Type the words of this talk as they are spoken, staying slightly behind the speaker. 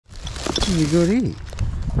What have you got here?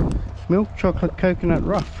 Milk chocolate coconut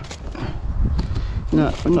rough.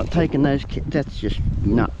 No, we're not taking those. That's just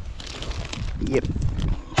nut. Yep.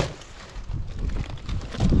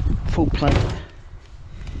 Full plate.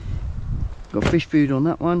 Got fish food on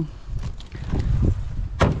that one.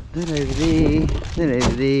 That over there. That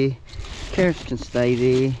over there. Carrots can stay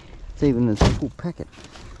there. It's even a full packet.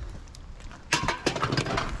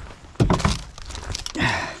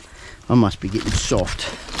 I must be getting soft.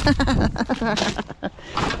 Is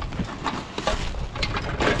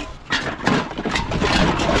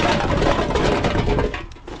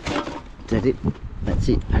that it? That's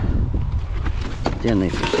it. Down there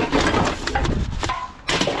for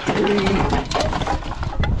 3,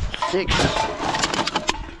 6,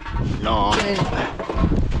 9,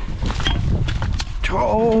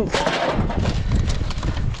 12,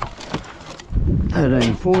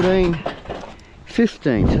 13, 14,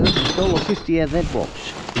 15. So that's $1.50 out of that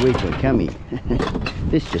box. Weekly coming.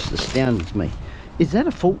 This just astounds me. Is that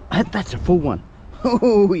a full? That's a full one.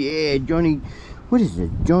 Oh yeah, Johnny. What is it?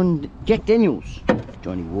 Jack Daniels.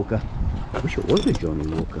 Johnny Walker. I wish it was a Johnny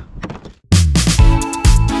Walker.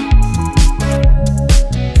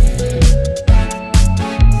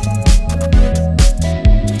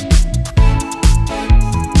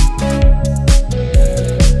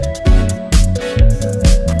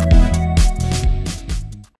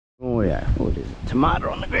 Tomato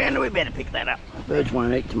on the ground, we better pick that up. Birds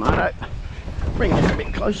won't eat tomato. Bring this a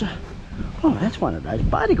bit closer. Oh, that's one of those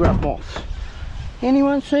barley grub moths.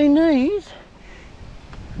 Anyone seen these?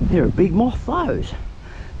 They're a big moth, those.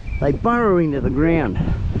 They burrow into the ground.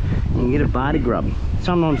 You can get a barley grub.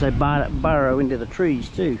 Sometimes they burrow into the trees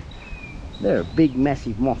too. They're a big,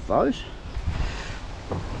 massive moth, those.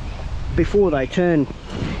 Before they turn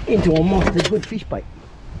into a moth, they're good fish bait.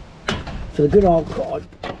 For the good old cod.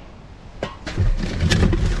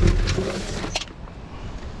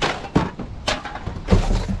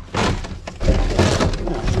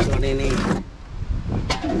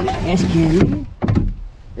 Gas can.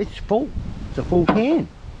 It's full. It's a full can.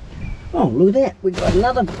 Oh, look at that. We've got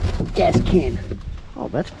another gas can. Oh,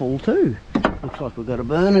 that's full too. Looks like we've got a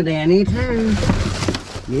burner down here too.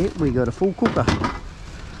 Yeah, we got a full cooker.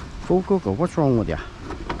 Full cooker. What's wrong with you?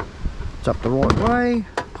 It's up the right way.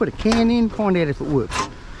 Put a can in, find out if it works.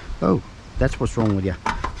 Oh, that's what's wrong with you.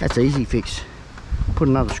 That's an easy fix. Put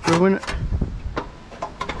another screw in it.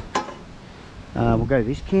 We'll go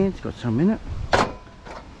this can. It's got some in it.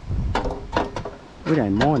 We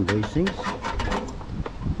don't mind these things.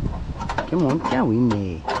 Come on, go in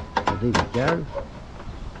there. So there we go.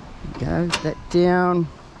 Go, that down.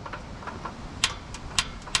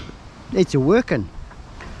 It's a working.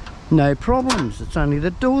 No problems. It's only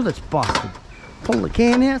the door that's busted. Pull the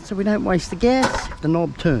can out so we don't waste the gas. The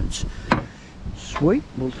knob turns. Sweet,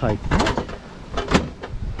 we'll take that.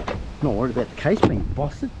 Not worried about the case being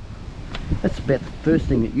busted. That's about the first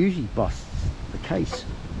thing that usually busts the case.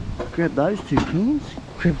 Grab those two cans,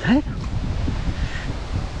 grab that.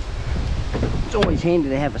 It's always handy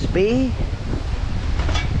to have a spare.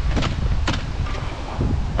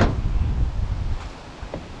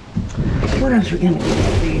 What else are we going to get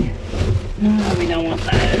out there? No, we don't want those.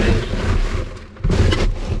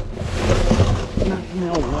 Nothing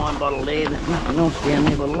else, wine bottle there, there's nothing else down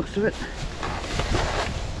there by the looks of it.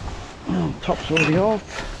 Oh, top's already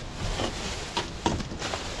off.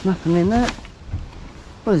 Nothing in that.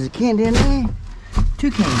 Well, there's a can down there.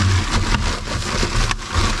 2 cans.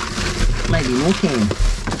 Maybe more can.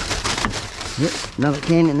 Yep, another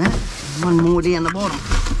can in that. One more down the bottom.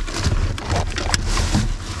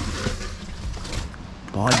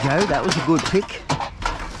 By Joe, that was a good pick.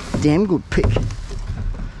 Damn good pick.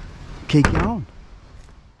 Keep going.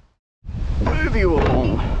 Move you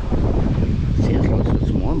along. Sounds like it's got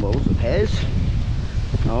some wine bottles. It has.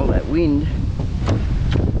 Oh, that wind.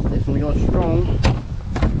 Definitely got strong.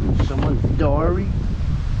 Someone's diary.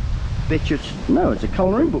 Bet you it's, no, it's a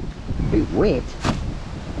colouring book. A bit wet.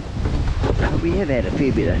 We have had a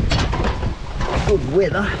fair bit of good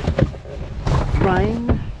weather.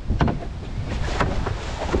 Rain.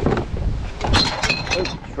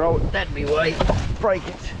 Oops, throw it that way. Break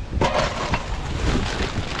it.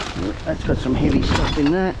 That's got some heavy stuff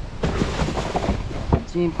in that.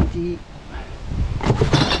 It's empty.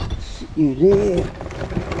 Sit you there.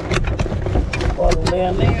 Bottle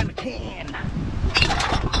down there in the can.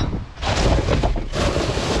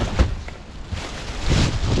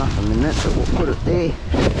 Nothing in that, so we'll put it there.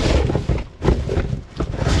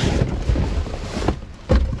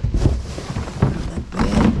 Not that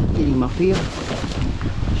bad. Get him up here.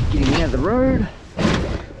 Just get him out of the road.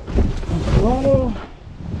 Bottle.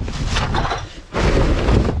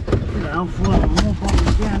 No, alpha and more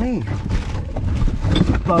bottles down here.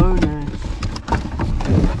 Bonus.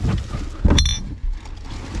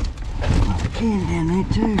 Oh, can down there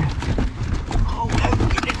too. Oh,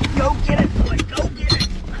 go get it, boy, go get it.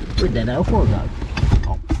 Where'd that alpha go?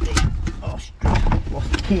 Oh, there. Oh,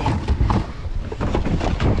 lost the can.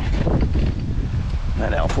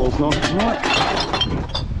 That alpha's nice tonight.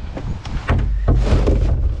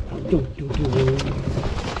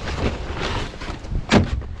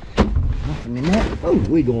 Nothing in that. Oh,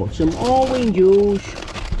 we got some oranges.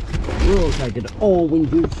 We'll take it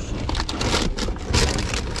oranges.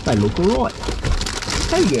 They look alright.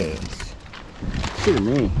 Oh yes. Sit in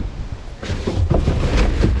there.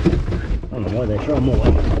 I don't know why they throw them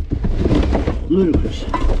away. Ludicrous.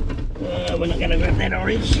 We're not going to grab that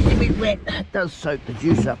orange. It's a bit wet. It does soak the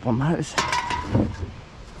juice up on those.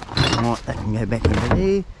 Right, that can go back into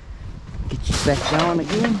there. Get you back going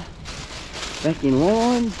again. Back in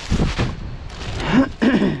line.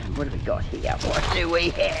 What have we got here? What do we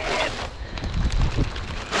have?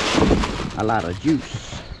 A lot of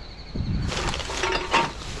juice.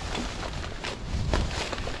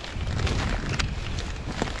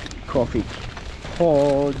 Coffee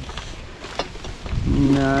pods.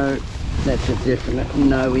 No, that's a definite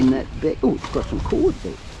no in that bag. Oh, it's got some cords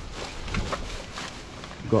there.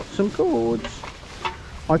 Got some cords.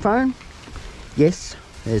 iPhone. Yes,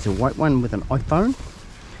 there's a white one with an iPhone.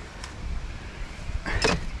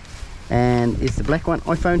 And is the black one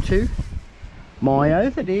iPhone 2? My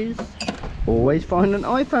oath it is. Always find an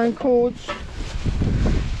iPhone cords.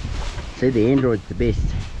 See, the Android's the best.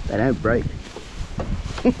 They don't break.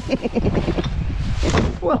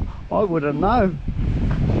 Well, I wouldn't know.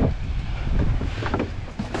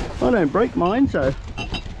 I don't break mine, so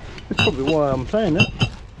that's probably why I'm saying it.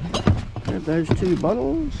 Grab those 2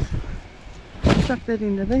 bottles. Chuck that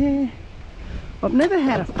into there. I've never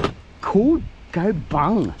had a cord go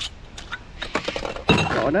bung.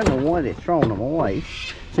 So I don't know why they're throwing them away.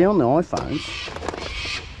 See, on the iPhones,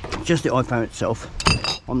 just the iPhone itself,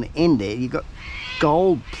 on the end there, you've got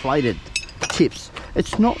gold plated tips.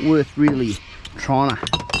 It's not worth really trying to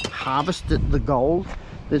harvest the gold.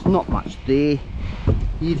 There's not much there.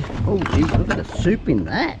 Oh geez, look at the soup in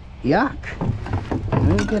that. Yuck.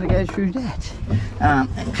 We've got to go through that.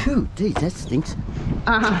 Phew, geez, that stinks.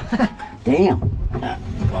 Damn.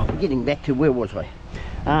 Well, getting back to where was I?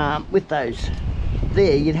 With those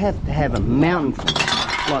there, you'd have to have a mountain,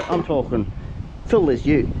 like I'm talking, fill as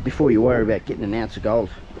you before you worry about getting an ounce of gold.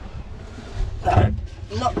 So,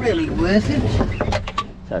 not really worth it.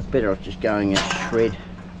 So it's better off just going a shred.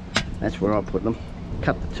 That's where I put them.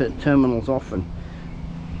 Cut the terminals off and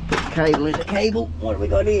put the cable into cable. What have we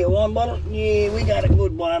got here? Wine bottle? Yeah, we got a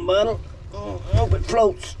good wine bottle. Oh, I hope it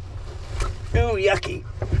floats. Oh, yucky.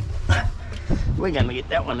 We're going to get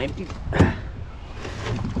that one empty.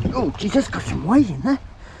 Oh, geez, that's got some weight in that.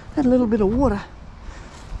 That little bit of water.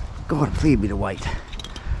 Got a fair bit of weight.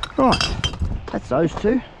 Right, that's those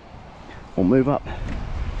 2. We'll move up.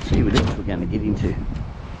 See what else we're going to get into.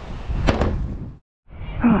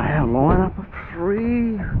 Right, our lineup of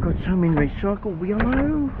 3. Got some in recycled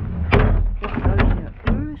willow. Get those out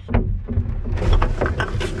first.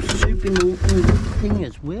 Soup in the thing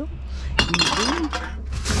as well.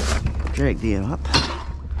 Drag that up.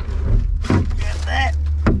 Grab that.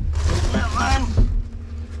 That one.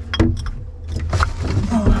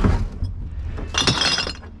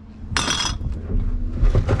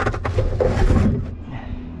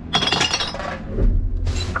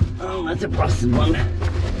 Oh, that's a busted one.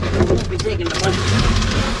 Won't be taking the one.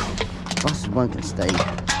 Busted one can stay.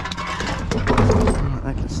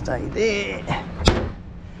 That can stay there.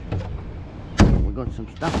 We've got some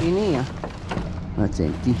stuff in here. That's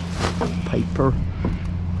empty. Paper.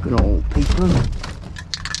 Good old paper.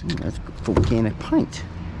 Oh, that's a full can of paint.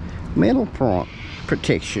 Metal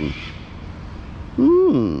protection.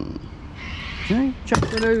 Okay, chuck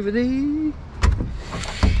that over there.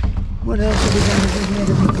 What else are we going to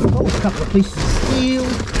do here? Oh, a couple of pieces of steel.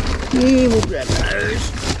 Yeah, we'll grab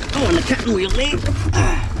those. Oh, and the cutting wheel there.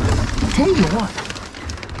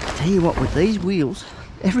 Tell you what, with these wheels,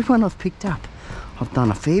 every one I've picked up, I've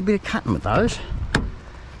done a fair bit of cutting with those.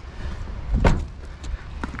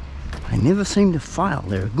 They never seem to fail.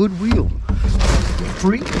 They're a good wheel. They're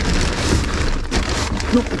free.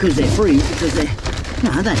 Not because they're free, because they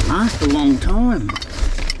last a long time.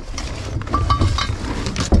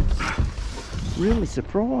 Really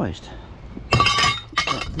surprised.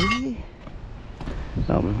 Right there.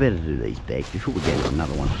 Oh, we better do these bags before we go to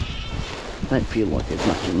another one. Don't feel like there's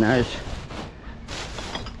much in those.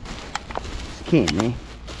 There's a can there.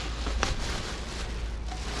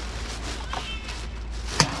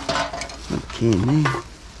 can there.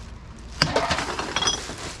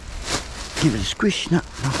 Give it a squish. No,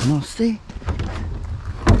 nothing else there.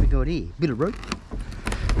 What we got here? Bit of rope.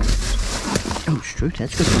 Oh, shoot,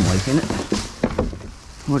 that's got some weight in it.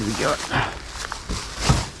 What do we got?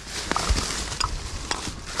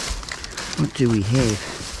 What do we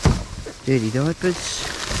have? Dirty diapers.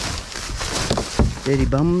 Dirty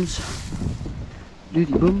bums.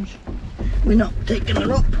 Dirty bums. We're not taking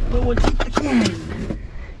it up, but we'll take the can.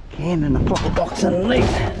 Can and a proper box underneath.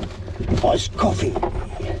 Iced coffee. How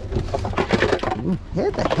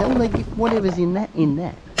the hell they get whatever's in that?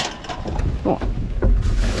 Oh.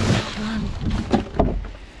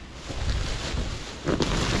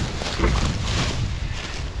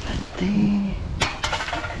 Right there.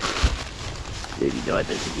 Dirty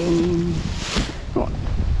diapers again. Right,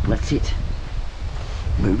 that's it.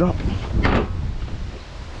 Move up.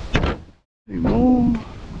 2 more.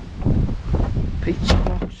 Pizza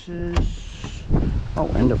boxes. Oh,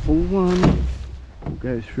 and a full one. We'll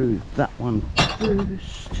go through that one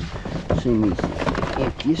first. Seeing these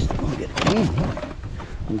emptiest. I'll get a can here.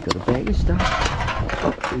 We've got a bag of stuff.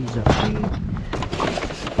 These up here.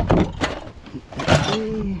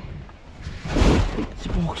 There. Pizza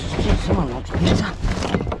boxes. Gee, someone likes pizza.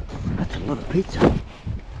 That's a lot of pizza.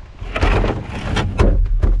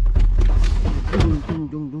 Dum, dum,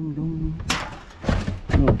 dum, dum, dum.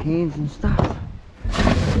 More cans and stuff.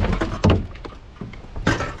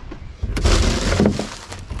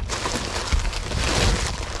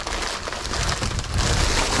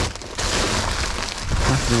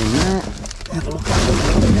 Nothing in that. Have a look at that.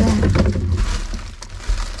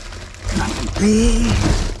 Nothing there.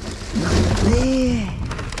 Nothing there.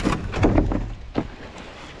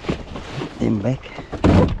 Them back.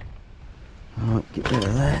 Alright, get rid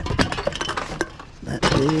of that. That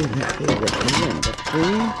there, that there, that there, and that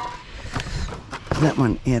there. That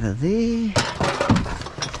one out of there.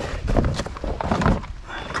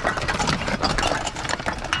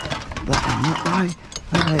 That one that way.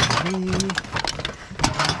 That over there.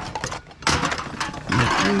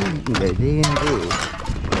 You can go there and there.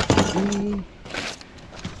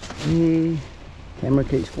 There. Camera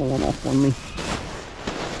keeps falling off on me.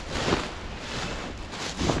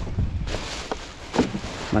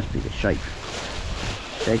 Must be the shape.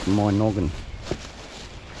 Shaking my noggin.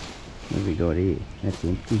 What have we got here? That's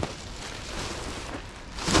empty.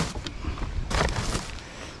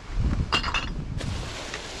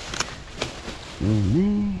 In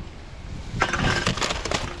there.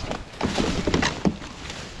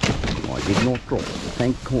 I did not drop.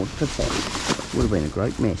 Thank God for that. Would have been a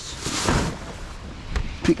great mess.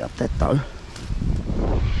 Pick up that though.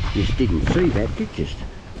 Just didn't see that, did you?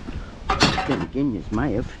 Then again, you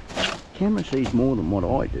may have. Camera sees more than what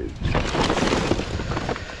I do.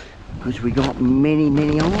 Because we got many,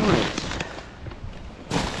 many eyes.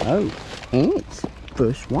 Oh, ants.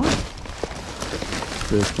 First one.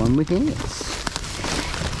 First one with ants.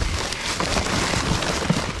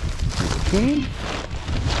 Okay.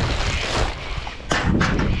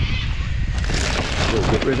 We'll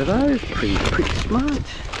get rid of those. Pretty smart.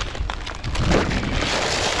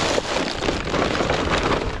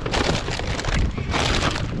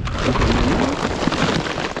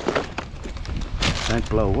 Don't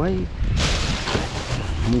blow away.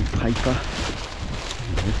 More paper.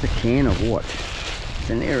 It's a can of what? It's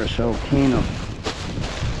an aerosol can of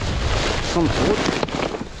some sort.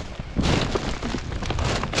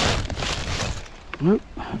 Nope.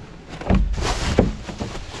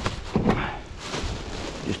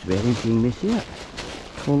 Just about anything miss out.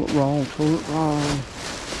 Toilet roll, toilet roll.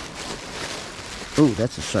 Oh,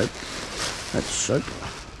 that's a soap. That's soap.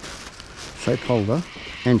 Soap holder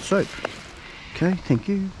and soap. Okay, thank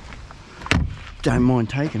you. Don't mind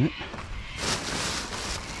taking it.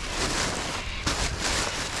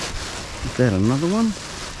 Is that another one?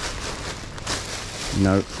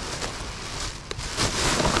 No.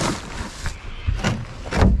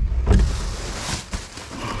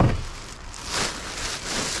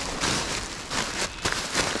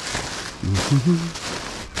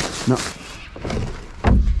 No.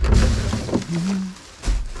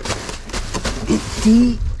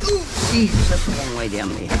 Empty. Jesus, that's a long way down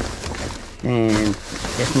there. And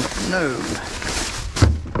definitely no.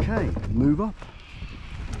 Okay, move up.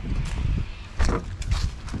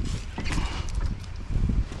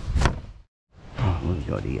 Oh, what have we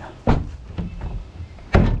got here?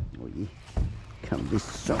 Oh yeah, come this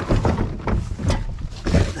side.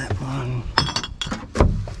 That one.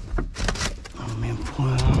 Aluminium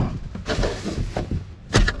foil.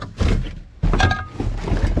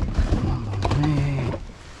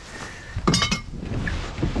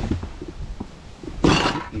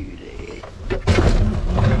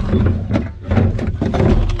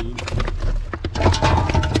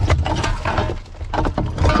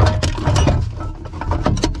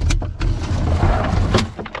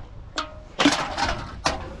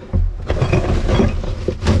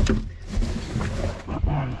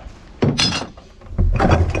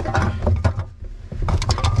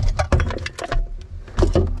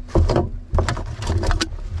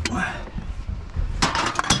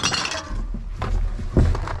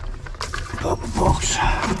 Box.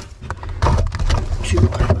 2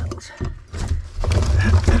 buttons. I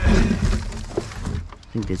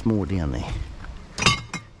think there's more down there.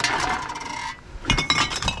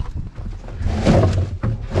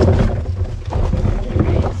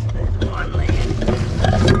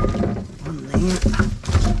 One there.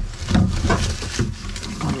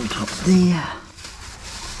 One on top there.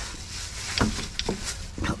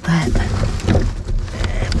 Got that.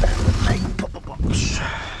 And a popper box.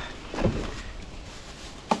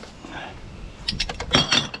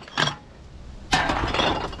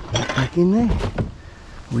 Back in there.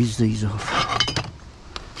 Whiz these off.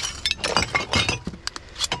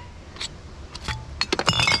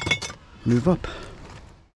 Move up.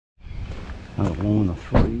 Another line of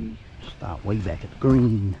 3. Start way back at the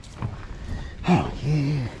green. Oh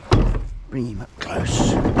yeah. Bring him up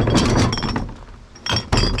close.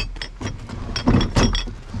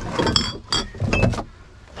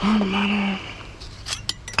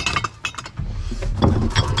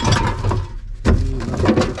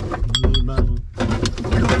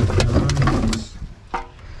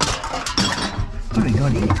 What have we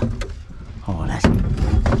got here? Oh, that's a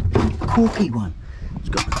corky one. It's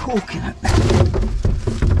got the cork in it.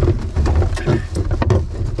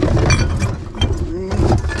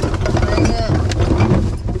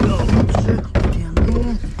 Circle down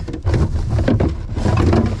there.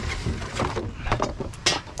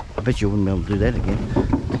 I bet you wouldn't be able to do that again.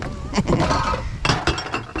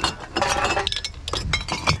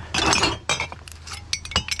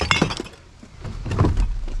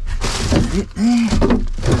 It there.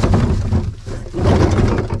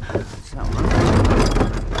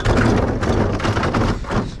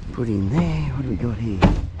 Put in there. What do we got here?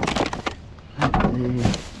 Up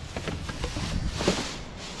there.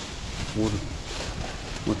 Water.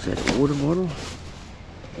 What's that? A water bottle?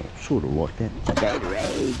 Sort of like that.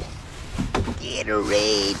 Gatorade.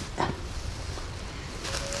 Gatorade.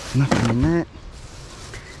 Nothing in that.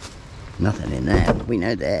 Nothing in that. We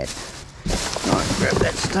know that. Alright, grab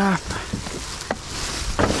that stuff.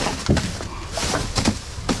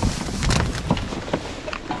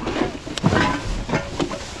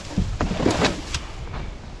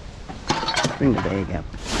 Bring the bag up.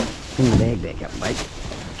 Bring the bag back up, mate.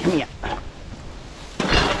 Come here.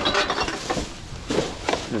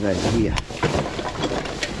 Put it over here.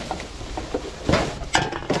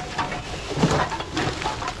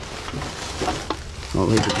 I'll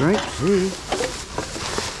leave the grapes here.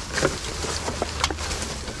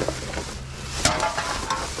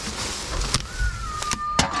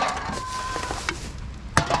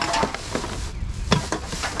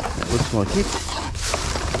 That looks like it.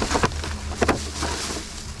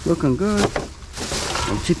 Looking good.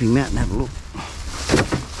 I'll tip him out and have a look.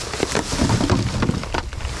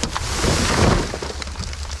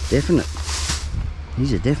 Definite.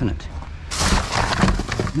 These are definite.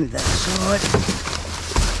 Move that aside.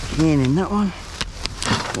 Can in that one.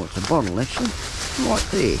 Oh, it's a bottle actually. Right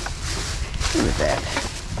there. Look at that.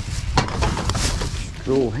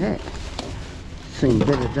 Straw hat. Seen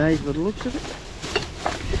better days by the looks of it.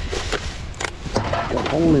 Got a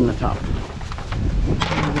hole in the top.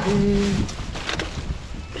 Over there.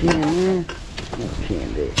 Can there. Oh,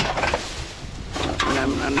 can there.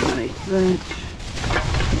 Nothing underneath that.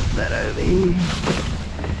 Put that over here.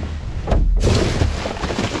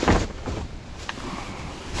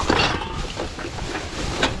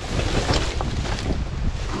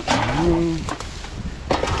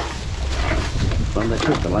 Well, they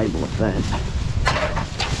took the label off that.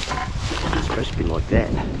 It's supposed to be like that.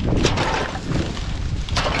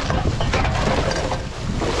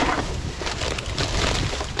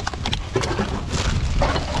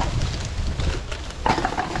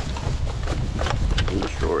 Pull the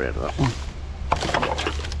straw out of that one.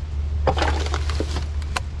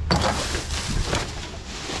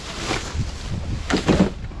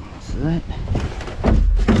 So that.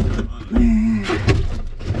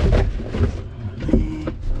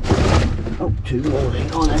 Two more.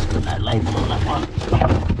 Hang on, let's put that label on that one.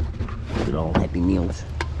 Good old Happy Meals.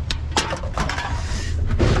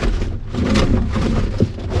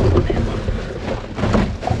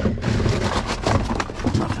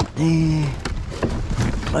 Nothing there.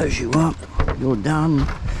 Close you up. You're done.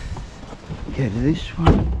 Go to this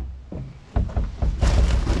one.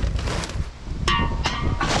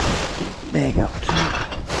 Bag up top.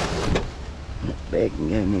 That bag can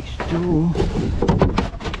go next door.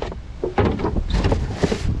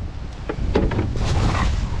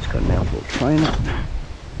 It's got an outboard trainer.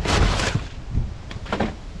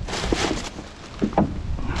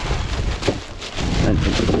 Don't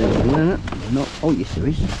think there's anything in it. Not. Oh yes, there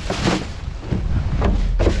is.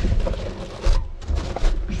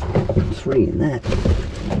 3 in that.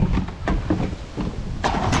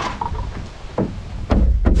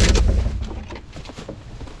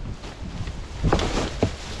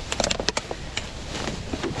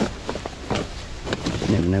 You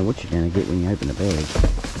never know what you're going to get when you open a bag.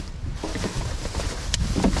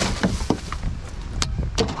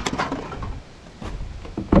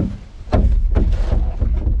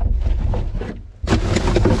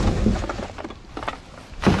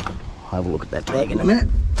 I'll have a look at that bag in a minute.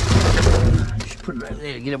 Just put it over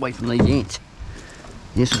there to get away from these ants.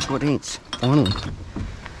 Yes, I've got ants, finally.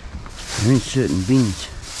 They're in certain bins.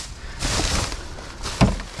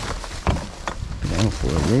 Put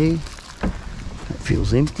alfoil there. That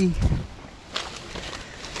feels empty.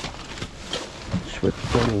 Sweat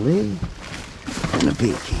bottle there. And a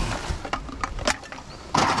beer can.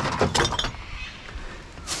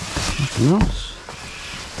 Nothing else.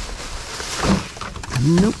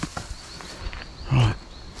 Nope. Right.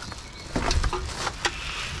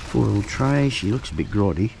 Foil tray, she looks a bit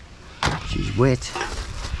grotty. She's wet.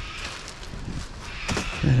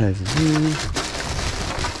 That over there.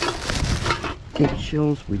 Egg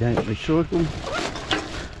shells, we don't recycle.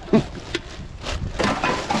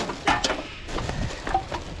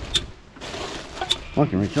 I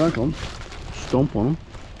can recycle them. Stomp on them.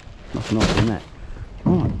 Nothing else than that.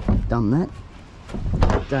 Right, done that.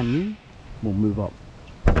 Done you. We'll move up.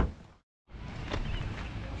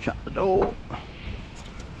 Shut the door.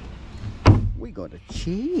 We got a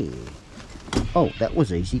chair. Oh, that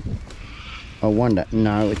was easy. I wonder,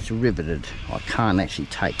 no, it's riveted. I can't actually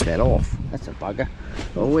take that off. That's a bugger.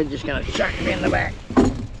 Well, we're just going to chuck it in the back.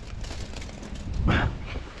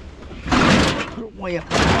 Put it way up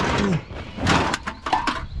there.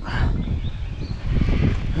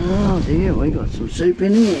 Oh dear, we got some soup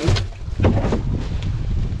in here.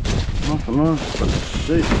 Nothing else but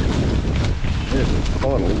soup. There's a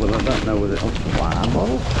bottle, but I don't know whether it's a wine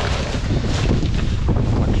bottle.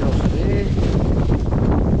 Much else there.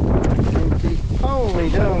 Empty. Holy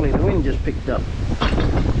dolly, the wind just picked up.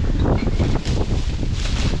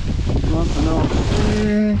 Nothing else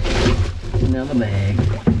there. Another bag.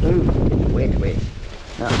 Ooh, wet.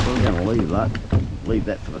 No, I'm going to leave that. Leave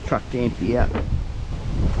that for the truck to empty out.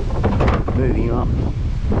 Moving up.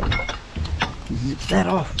 Zip that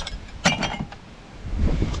off.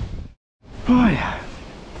 Oh,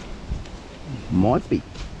 might be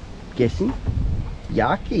guessing.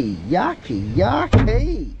 Yucky.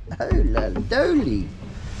 Holy dolly.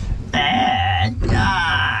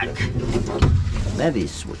 Yuck. That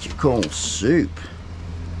is what you call soup.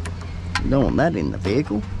 You don't want that in the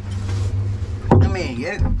vehicle. Come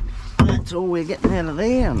here, you. That's all we're getting out of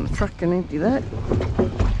there, and the truck can empty that.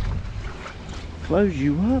 Close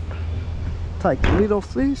you up. Take the lid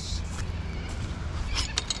off this.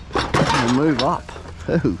 And move up.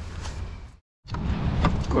 Ooh.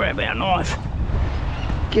 Grab our knife.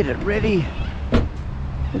 Get it ready.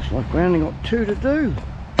 Looks like we only got 2 to do.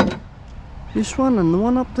 This one and the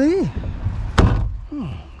one up there.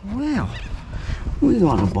 Oh, wow. We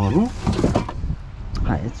got a bottle.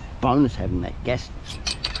 Hey, it's a bonus having that gas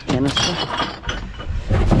canister.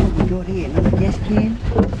 What we got here? Another gas can?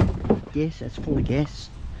 Yes, that's full of gas.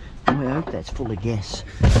 I hope that's full of gas.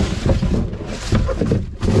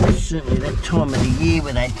 Certainly that time of the year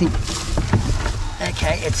when they think,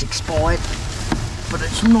 okay, it's expired, but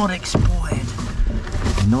it's not expired.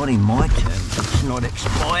 Not in my terms, it's not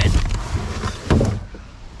expired.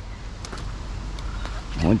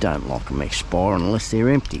 I don't like them expire unless they're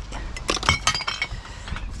empty.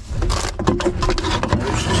 Those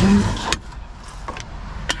 2.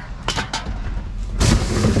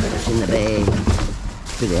 That's in the bag.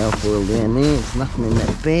 Bit of alfoil down there, there's nothing in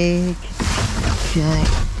that bag. Okay,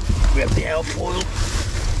 grab the alfoil.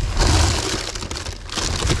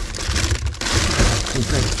 Pull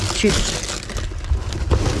back the chips.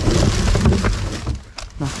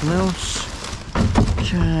 Nothing else.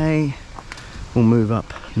 Okay, we'll move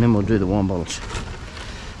up and then we'll do the wine bottles.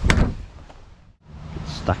 Get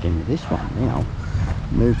stuck into this one now.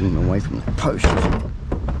 Moving away from the post.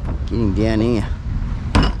 Getting down here.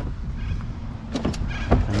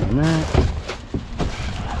 In that,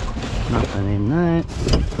 nothing in that,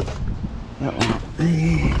 that one up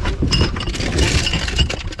there,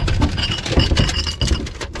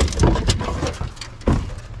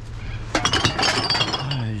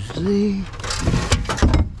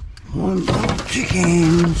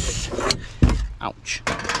 Ouch.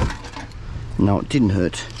 No, it didn't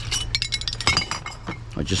hurt.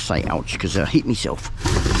 I just say ouch because I hit myself.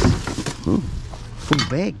 Full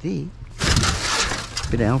bag there.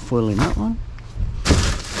 Bit of alfoil in that one.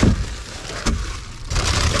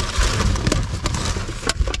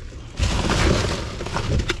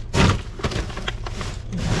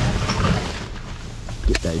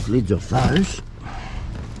 Get those lids off those.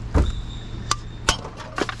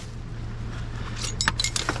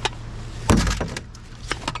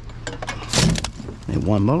 They're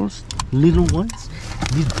wine bottles, little ones,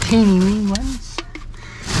 little teeny wee ones.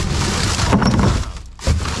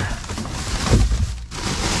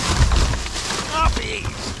 Up here,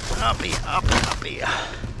 up here, up here.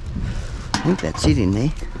 I think that's it in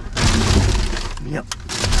there. Yep.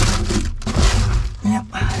 Yep.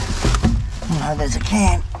 Oh no, there's a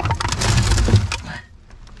can.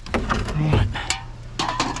 Right.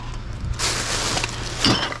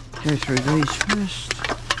 Go through these first.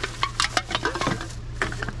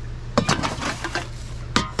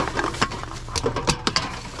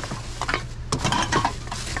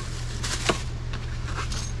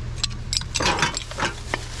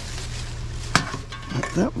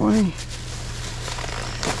 That way.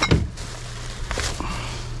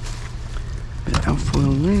 Bit of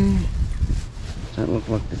alfoil there. Don't look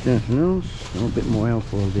like there's anything else. A little bit more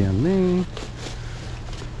alfoil down there.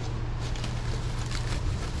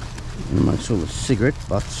 And my sort of cigarette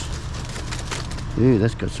butts. Ooh,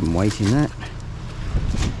 that's got some weight in that.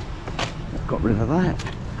 I've got rid of that.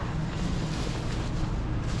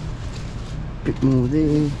 Bit more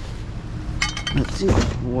there. That's it.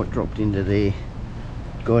 What dropped into there?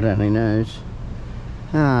 God only knows.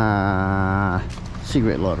 Ah,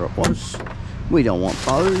 cigarette lighter it was. We don't want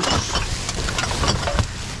those.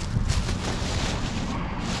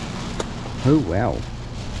 Oh wow.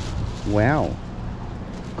 Wow.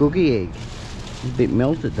 Cookie egg. It's a bit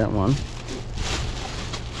melted, that one.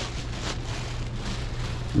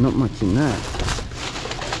 Not much in that.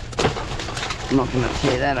 I'm not going to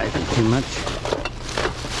tear that open too much.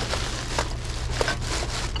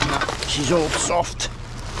 No, she's all soft.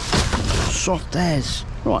 Soft as.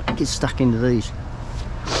 Right, get stuck into these.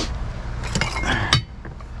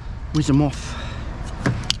 Whiz them off.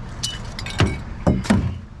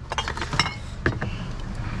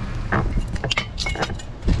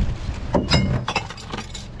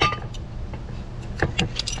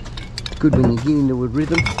 Good when you get into a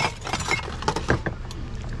rhythm.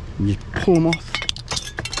 You just pull them off.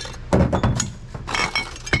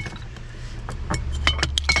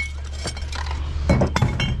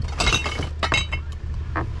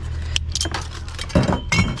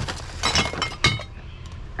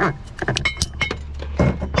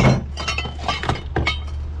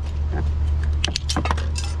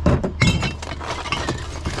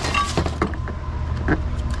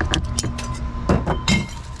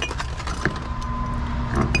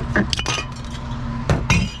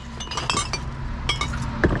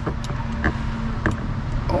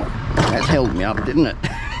 That held me up, didn't it?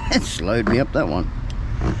 It slowed me up, that one.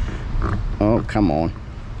 Oh, come on.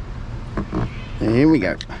 Here we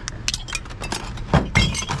go.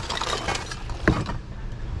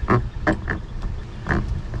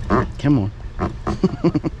 Come on.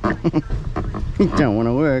 You don't want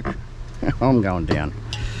to work. I'm going down.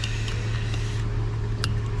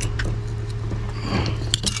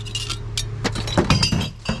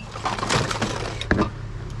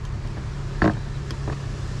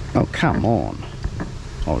 Oh, come on.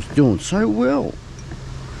 I was doing so well.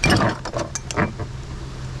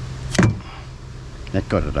 That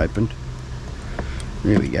got it opened.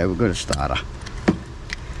 There we go, we've got a starter.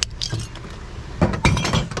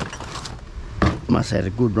 Must have had a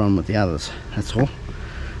good run with the others, that's all.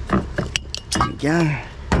 There we go.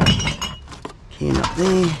 Can up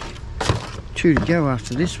there. 2 to go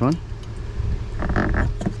after this one.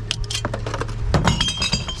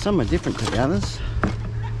 Some are different to the others.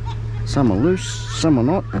 Some are loose, some are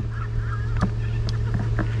not.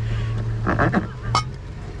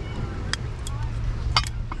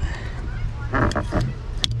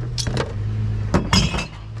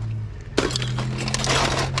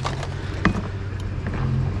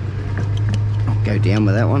 I'll go down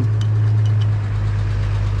with that one.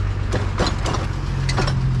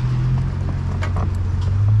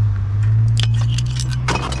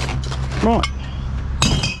 Right.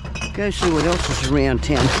 Go see what else is around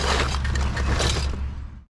town.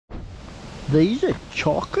 These are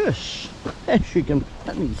chockers, as you can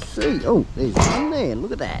let me see. Oh, there's one there.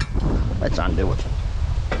 Look at that. Let's undo it.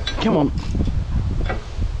 Come on.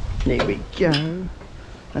 There we go.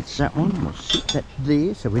 That's that one. We'll sit that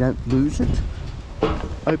there so we don't lose it.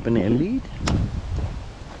 open our lid.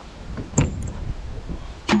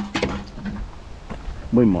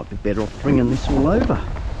 We might be better off bringing this all over.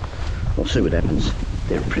 We'll see what happens.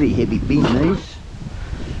 They're a pretty heavy bin, these.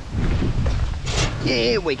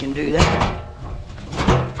 Yeah, we can do that.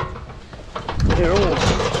 They're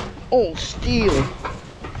all steel.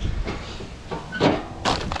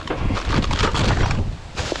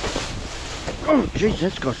 Oh, geez,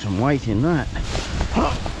 that's got some weight in that.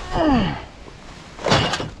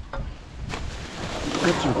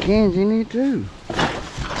 Got some cans in here too.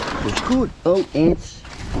 It's good. Oh, ants.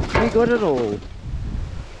 We got it all.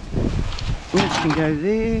 Ants can go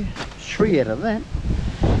there. 3 out of that.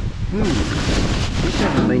 This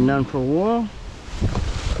hasn't been done for a while.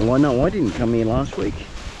 Well, I know I didn't come here last week.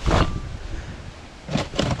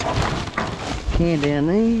 Can down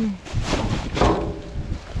there.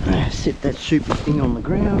 Set that super thing on the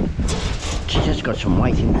ground. Geez, that's got some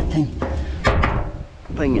weight in that thing.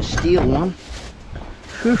 Being a steel one.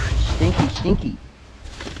 Whew, stinky, stinky.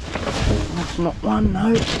 That's not one,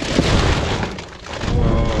 no.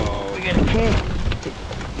 Whoa, we got a can.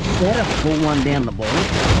 Is that a full one down the bottom?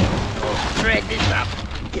 Drag this up.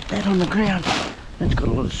 Get that on the ground. That's got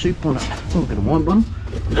a lot of soup on it. Oh, we've got a wine bottle.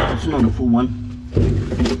 It's not a full one.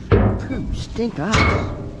 Whew, stink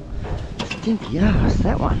ass. Stinky ass,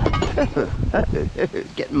 that one.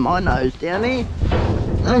 Getting my nose down here.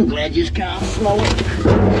 I'm glad you can't smell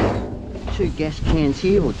it. 2 gas cans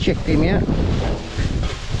here, we'll check them out.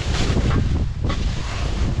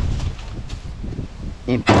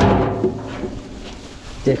 Empty.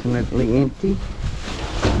 Definitely empty.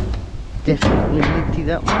 Definitely empty,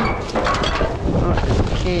 that one. Right, there's a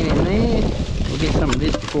can in there. We'll get some of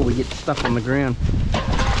this before we get stuff on the ground.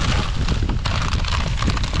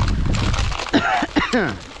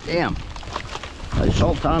 Damn. Those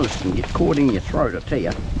sultanas can get caught in your throat, I tell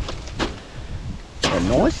you. They're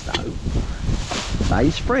nice though.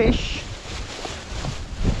 Stays fresh.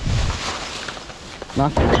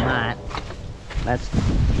 Nothing in that. That's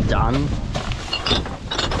done.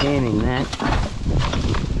 Can in that.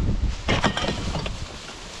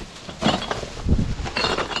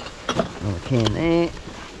 Another can there.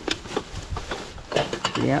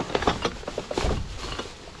 Yep.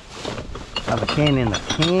 Another can in the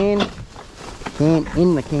can. Can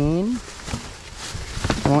in the can.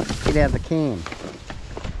 Right, get out of the can.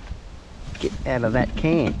 Get out of that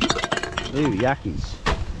can. Ooh, yuckies.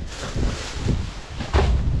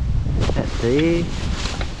 That there.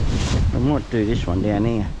 I might do this one down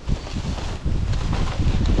here.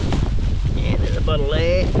 Yeah, there's a bottle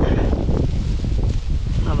there.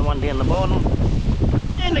 Another one down the bottom.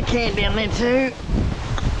 And a can down there too.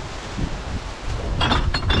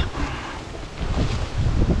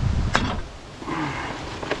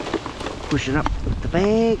 Push it up with the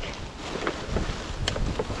bag.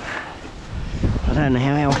 I don't know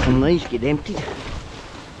how often these get emptied.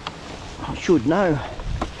 I should know.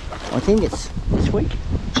 I think it's this week.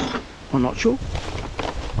 I'm not sure.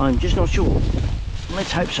 I'm just not sure.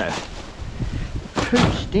 Let's hope so.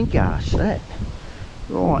 Whew, stink ass that.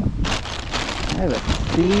 Right. Have a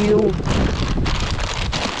feel.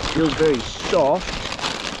 Feels very soft.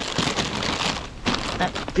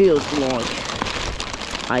 That feels like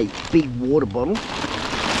a big water bottle.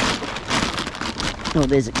 Oh,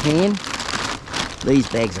 there's a can. These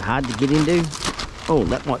bags are hard to get into. Oh,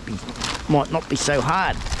 that might not be so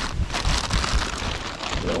hard.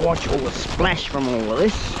 Watch all the splash from all of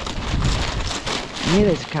this. Yeah,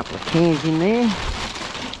 there's a couple of cans in there.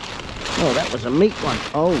 Oh, that was a meat one.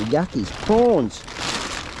 Oh, yuckies, prawns.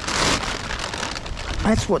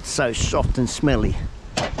 That's what's so soft and smelly.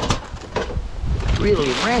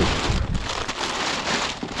 Really rank.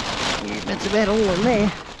 Yeah, that's about all in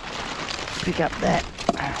there. Pick up that.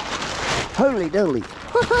 Holy dolly.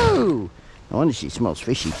 Woohoo! No wonder she smells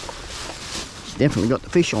fishy. She's definitely got the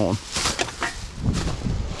fish on.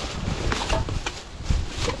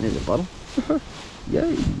 There's a bottle.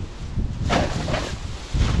 Yay!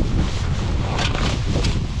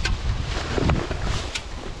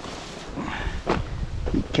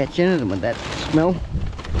 You catching it with that smell?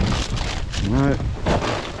 No.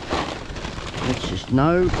 That's just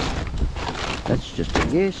no. That's just a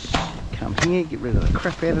yes. Come here, get rid of the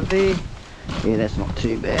crap out of there. Yeah, that's not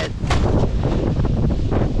too bad.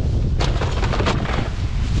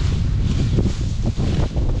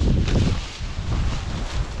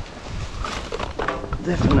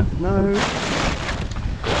 Definite no.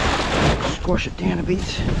 Squash it down a bit.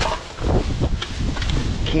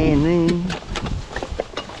 Can there.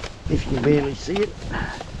 If you can barely see it.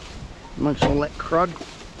 Amongst all that crud.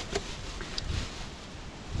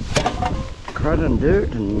 crud and dirt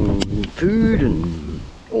and food and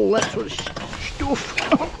all that sort of stuff.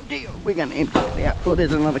 Oh dear, we're going to empty it out. Oh,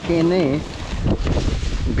 there's another can there.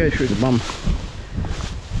 We'll go through the bum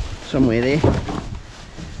somewhere there.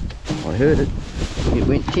 I heard it. It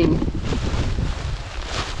went tin.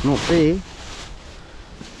 Not there.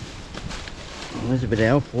 Oh, there's a bit of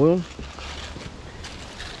alfoil.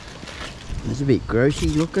 There's a bit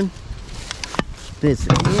grossy looking. There's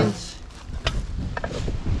the cans.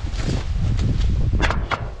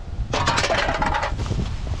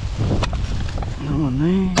 No one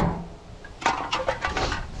there.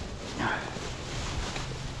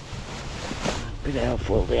 Bit of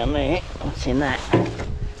alfoil down there. What's in that? Oh,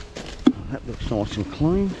 that looks nice and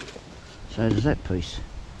clean. So does that piece.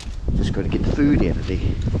 Just got to get the food out of there.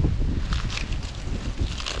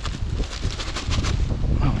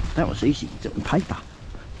 Oh, that was easy. It's in paper.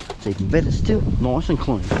 It's even better still. Nice and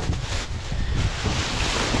clean.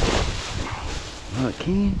 Another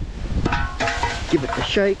can. Give it a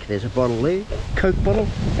shake. There's a bottle there. Coke bottle.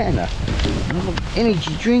 And another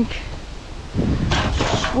energy drink.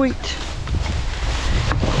 Sweet.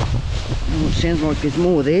 Oh, it sounds like there's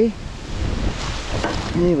more there.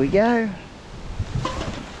 There we go.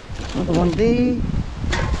 Another one there.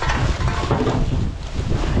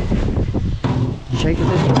 Shake of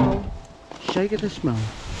the smell. Shake of the smell.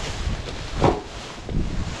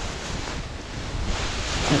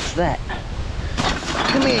 That's that.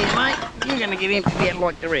 Come here, mate. You're going to get emptied out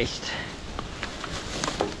like the rest.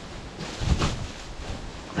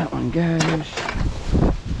 That one goes.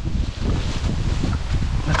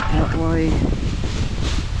 That way.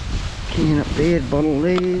 Can up there, bottle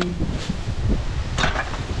there.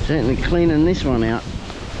 Certainly cleaning this one out.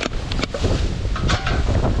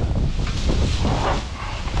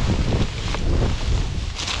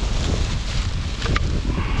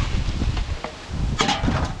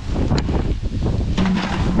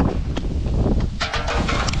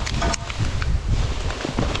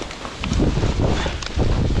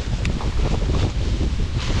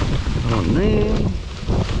 On there.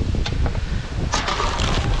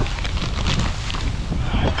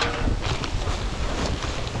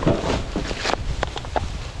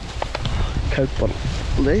 Coke bottle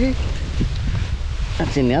there.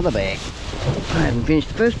 That's in the other bag. I haven't finished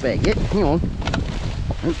the first bag yet. Hang on.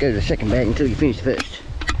 Don't go to the second bag until you finish the first.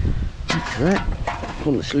 That's that.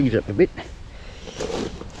 Pull the sleeves up a bit.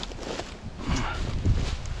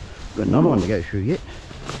 Got another one to go through yet.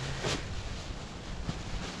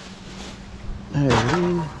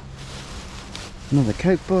 There. Another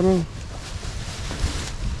Coke bottle.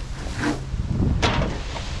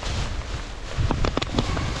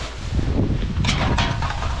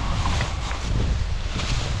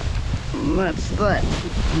 And that's that.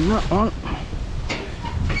 And that one.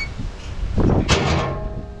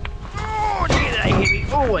 Oh, dear, they're heavy.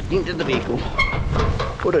 Oh, I dented the vehicle.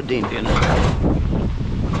 Put a dent in it.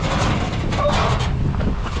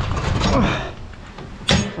 Oh.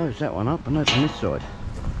 Close that one up and open this side.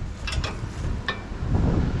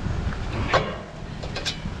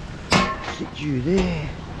 Sit you there.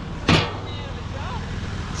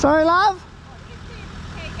 Sorry, love?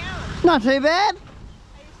 Not too bad.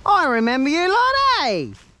 I remember you lot,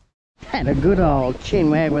 eh? Had a good old chin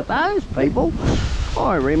wag with those people.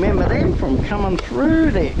 I remember them from coming through.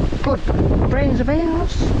 They're good friends of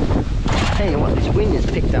ours. Tell you what, this wind has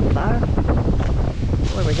picked up though.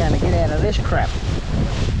 Where are we going to get out of this crap?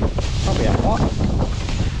 Probably a hot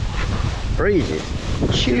breeze is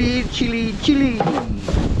chilly, chilly, chilly.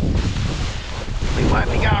 We won't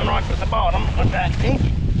be going right to the bottom, I don't think.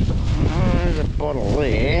 Oh, there's a bottle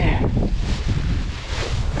there.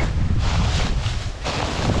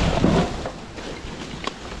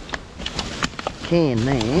 Can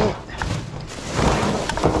there.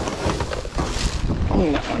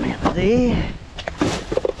 Pull that one out of there.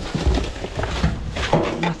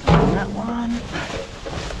 Nothing on that one.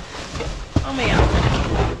 Come here.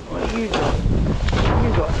 What have you got? You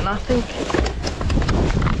got nothing.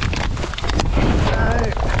 No.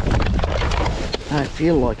 Don't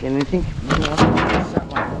feel like anything. Something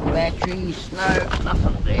like battery, snow,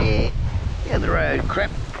 nothing there. The other road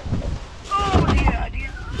crap. Oh dear,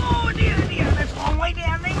 dear. Oh dear, dear. That's a long way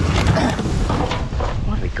down there.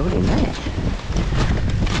 What have we got in that?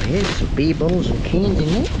 Oh, yeah, there's some beer bottles and cans in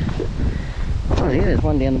there. Oh yeah, there's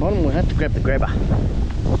one down the bottom. We'll have to grab the grabber.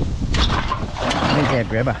 Where's our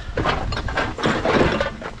grabber?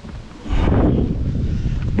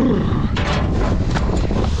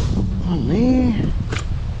 One there.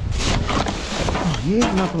 Oh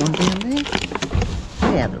yeah, another one down there.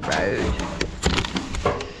 Down the road.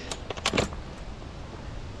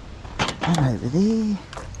 And over there.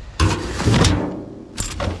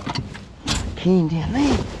 can down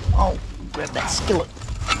there. Oh, grab that skillet.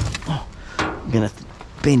 Oh, I'm going to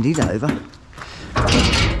bend it over.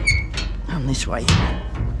 And this way.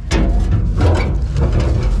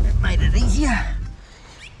 That made it easier.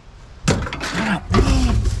 And up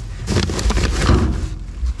there.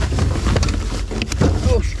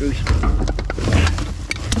 Oh, screws.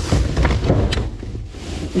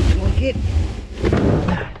 Looks like it.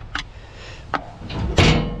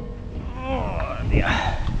 Oh,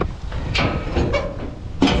 yeah.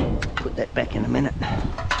 Put that back in a minute.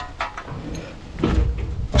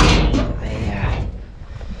 There.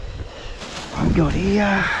 I've got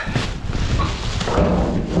here.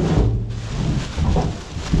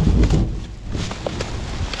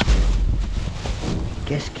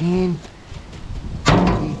 Gas can.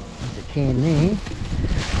 There's a can there.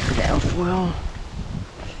 With alfoil.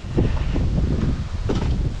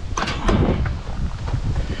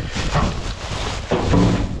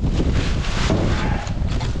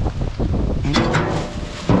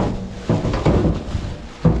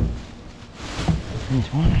 There's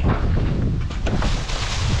one.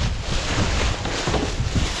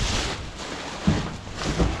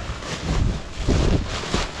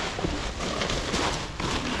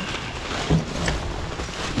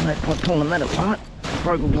 No point pulling that apart.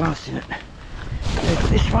 Broken glass in it. There's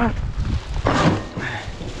this one.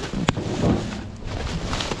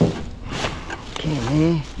 Can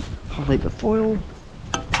there. Whole heap of foil.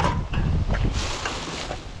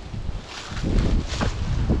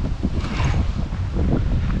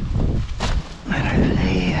 And over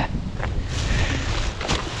there.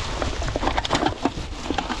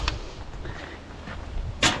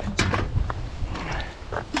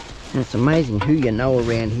 And it's amazing who you know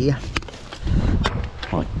around here.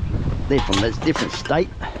 Like, they're from a different state,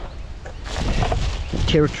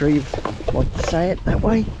 territory, if I like to say it that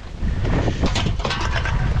way.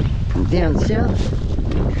 From down south.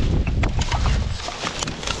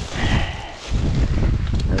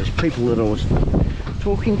 Those people that I was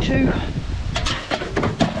talking to,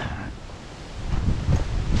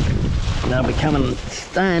 they'll be coming and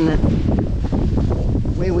staying at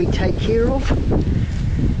where we take care of.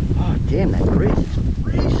 Oh damn, that breeze is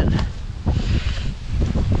freezing.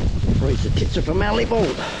 Freeze the tits off a mallee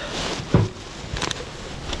board.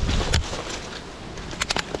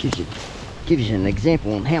 Gives you an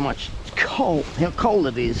example on how much it's cold, how cold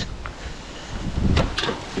it is.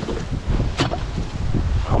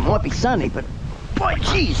 Oh, it might be sunny, but boy,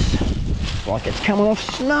 jeez, it's like it's coming off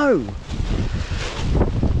snow.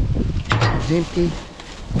 It's empty.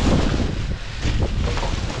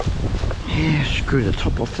 Yeah, screw the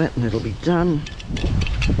top off that and it'll be done.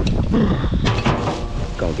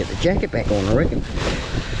 Gotta get the jacket back on, I reckon.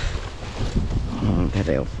 Oh, that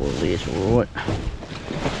alfoil there's alright.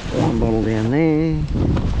 One bottle down there.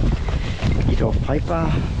 Get off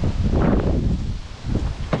paper.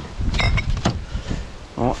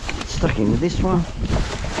 Oh, it's stuck into this one.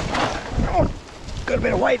 Oh, got a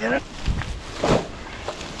bit of weight in it.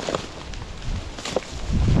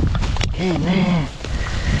 Can there.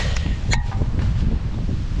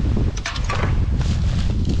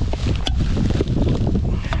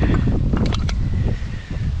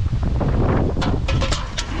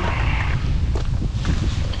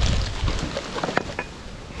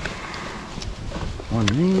 One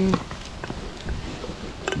there,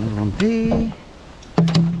 another one there.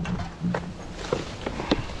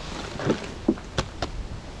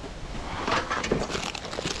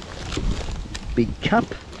 Big cup.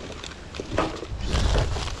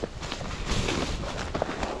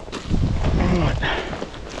 Alright,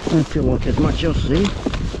 don't feel like there's much else there.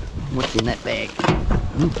 What's in that bag?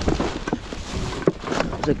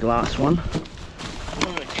 There's a glass one.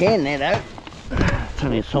 A can there though. It's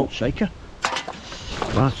only a salt shaker.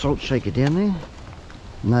 Glass salt shaker down there.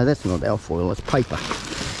 No, that's not alfoil, that's paper.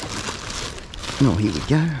 Oh, here we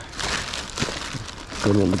go.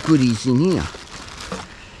 Got all the goodies in here. I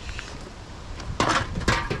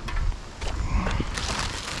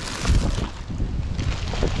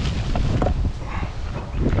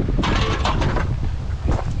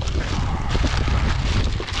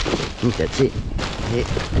think that's it. Yeah,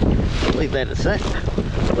 leave that as that.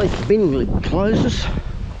 At least the bin lid closes.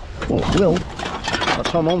 Well, it will. By the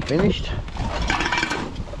time I'm finished.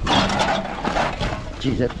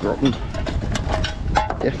 Geez, that's rotten.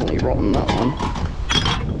 Definitely rotten, that one.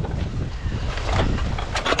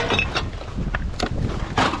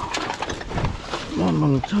 One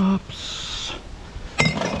on the tops.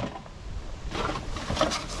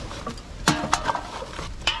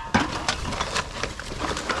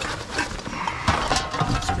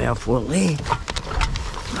 Lots of alfoil there.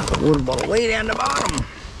 Another water bottle way down the bottom.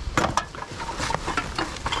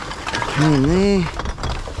 In there.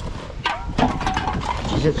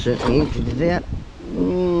 Geez, that certainly emptied it out.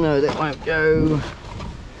 No, that won't go.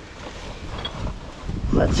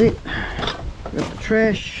 That's it. Got the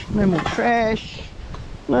trash. No more trash.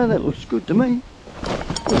 No, that looks good to me.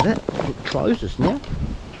 Look at that. It closes now.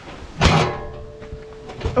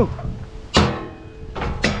 Oh.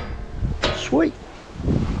 Sweet.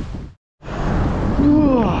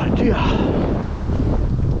 Oh dear.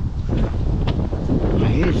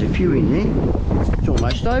 Here's a few in there. It's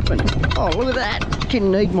almost open. Oh, look at that.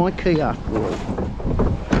 Didn't need my key after all.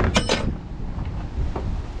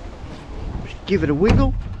 Just give it a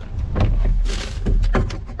wiggle.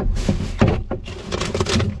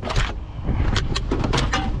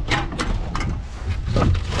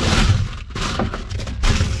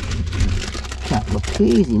 Couple of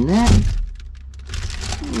keys in that.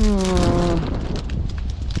 Oh.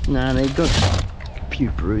 No, they've got a few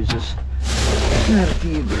bruises. Got a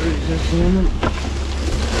few bruises in them.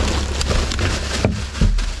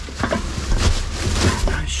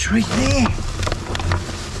 Those right there.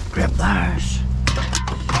 Grab those.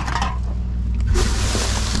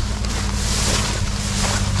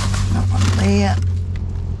 That one there.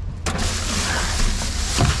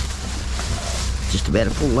 Just about a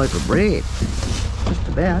full loaf of bread. Just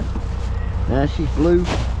about. Now she's blue.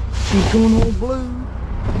 She's gone all blue.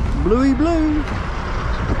 Bluey blue.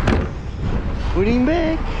 Put him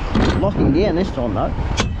back. Lock him down this time though.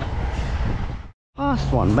 Last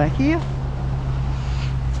one back here.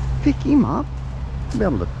 Pick him up. Be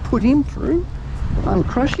able to put him through.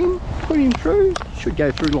 Uncrush him. Put him through. Should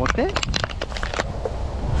go through like that.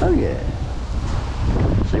 Oh yeah.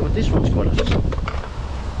 See what this one's got.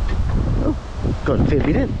 Oh, got a fair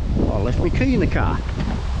bit in. I left my key in the car.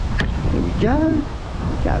 There we go.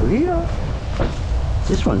 Go here.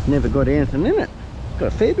 This one's never got anything in it. Got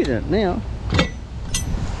a fair bit in it now.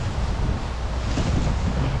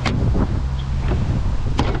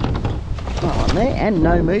 Oh, there, and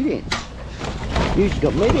no meat ends. Usually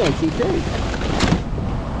got meat ends here too.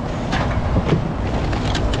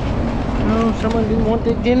 Oh, someone didn't want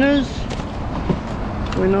their dinners.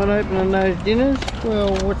 We're not opening those dinners.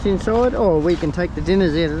 Well, what's inside? Oh, we can take the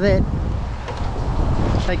dinners out of that.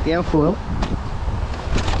 Take the alcohol.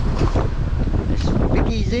 There's some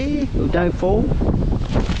bickies there, who don't fall.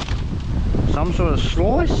 Some sort of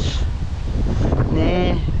slice.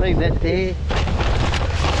 Nah, leave that there.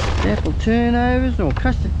 Apple turnovers or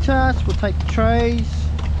custard tarts. We'll take the trays.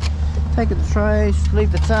 Take the trays,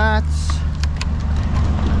 leave the tarts.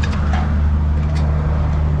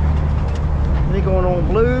 They're going all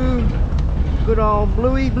blue. Good old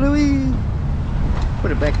bluey.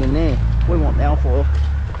 Put it back in there. We want the alfoil.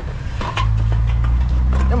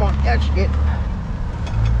 Come on, out you get.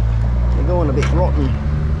 They're going a bit rotten.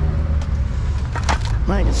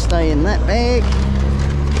 Make it stay in that bag.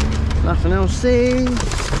 Nothing else there.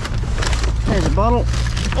 There's a bottle.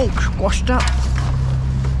 Oh, squashed up.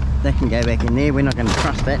 That can go back in there. We're not going to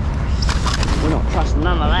trust that. We're not trusting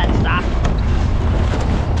none of that stuff.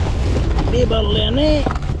 Beer bottle down there.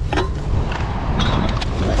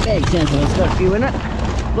 That bag sounds like it's got a few in it.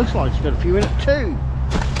 Looks like it's got a few in it too.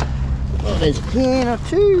 Oh, there's a can or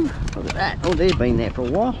two. Look at that. Oh, they've been there for a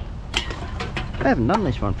while. I haven't done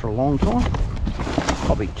this one for a long time.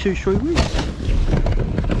 Probably 2-3 weeks.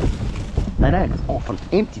 They don't often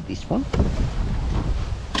empty this one.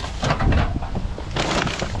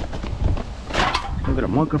 I've got a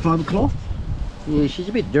microfiber cloth. Yeah, she's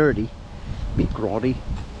a bit dirty, a bit grotty.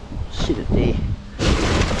 Sit it there.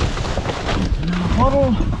 Another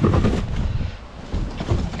bottle.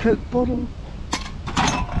 Coke bottle.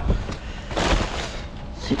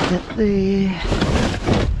 Sit that there.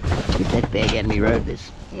 Get that bag out of my road. There's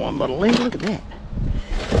one bottle there. Look at that.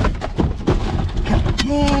 Couple of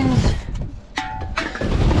cans.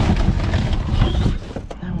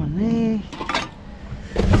 That one there.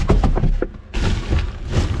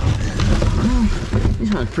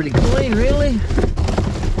 This one's pretty clean, really.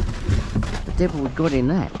 The devil we got in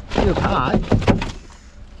that. Few hard.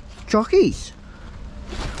 Chockies.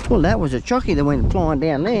 Well, that was a chockie that went flying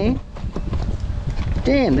down there.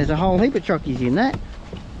 Damn, there's a whole heap of chockies in that.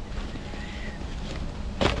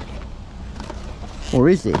 Or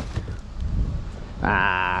is there?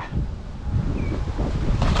 Ah.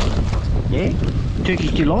 Yeah.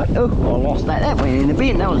 Turkey's delight. Oh, I lost that. That went in the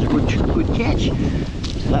bin. That was a good catch.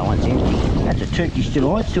 So that one's empty. That's a Turkey's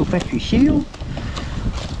delight. Still factory sealed.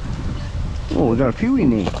 Oh, we've got a few in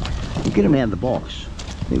there. We'll get them out of the box.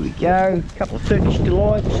 There we go. A couple of Turkish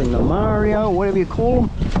delights and the Mario, whatever you call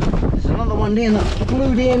them. There's another one down the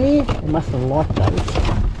blue down here. They must have liked those.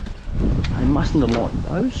 They mustn't have liked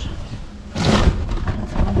those.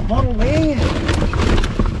 bottle there.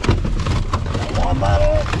 One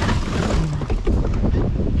bottle.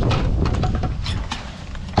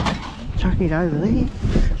 Chuck it over there.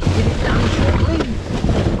 Get it done shortly.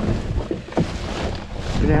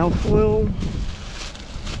 Bit of alfoil.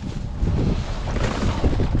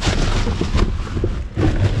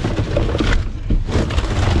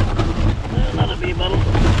 Another beer bottle.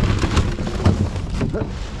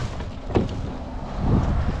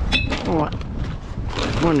 Alright,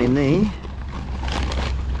 one in there.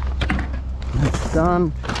 That's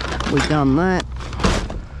done. We've done that.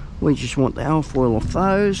 We just want the alfoil off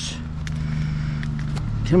those.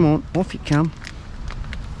 Come on, off you come.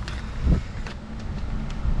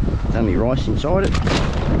 There's only rice inside it.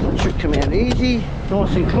 It should come out easy,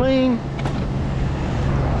 nice and clean.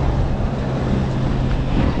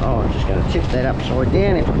 Oh, I'm just going to tip that upside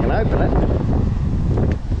down if I can open it.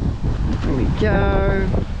 There we go.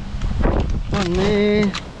 One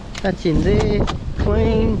there. That's in there.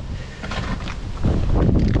 Clean.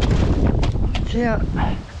 It's out.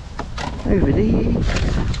 Over there.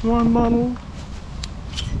 One bottle.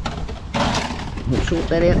 We'll sort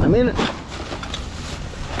that out in a minute.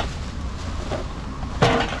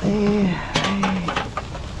 There.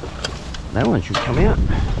 That one should come out.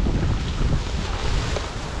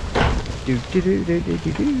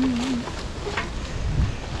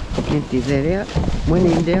 Empty that out. When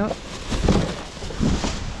in doubt.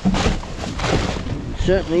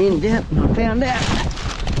 Certainly in doubt, and I found out.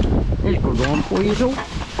 There's a good one for you all.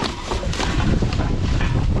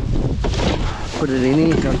 Put it in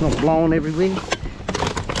here so it's not blowing everywhere.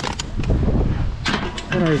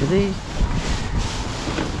 Put it over there.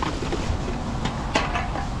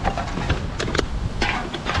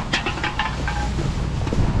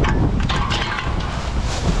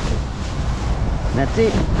 That's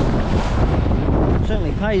it.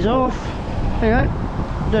 Certainly pays off. There you go.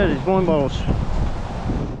 Dirty wine bottles.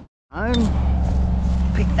 Home.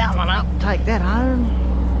 Pick that one up. Take that home.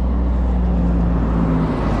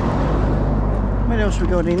 What else we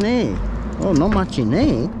got in there? Oh, not much in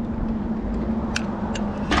there.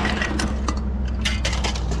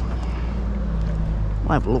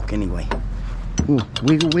 I'll have a look anyway. Ooh,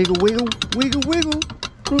 wiggle, wiggle, wiggle, wiggle, wiggle.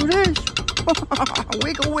 Look at this.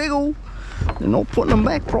 Wiggle, wiggle. They're not putting them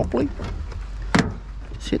back properly.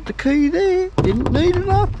 Set the key there. Didn't need it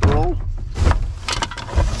after all.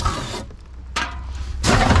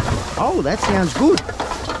 Oh, that sounds good.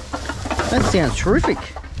 That sounds terrific.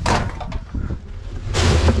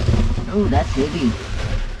 Oh, that's heavy.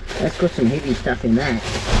 That's got some heavy stuff in that.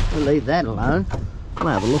 We'll leave that alone. We'll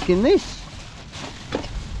have a look in this.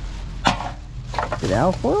 Bit of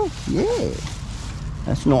alfoil. Yeah.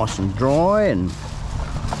 That's nice and dry and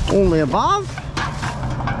all the above.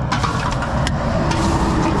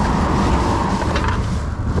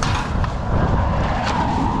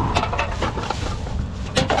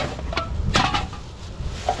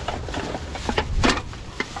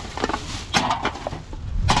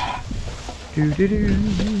 I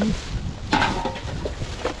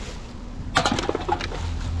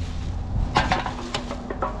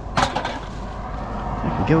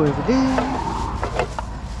can go over there.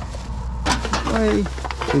 Right.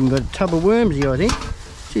 We've even got a tub of worms here, I think.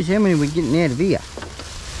 Jeez, how many are we getting out of here? I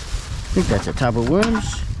think that's a tub of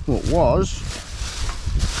worms. Well, it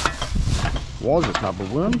was a tub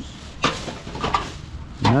of worms.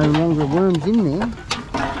 No longer worms in there.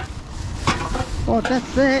 Right,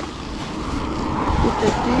 that's that. Put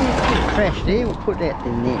that there. Put the trash there. We'll put that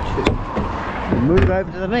in there too. We'll move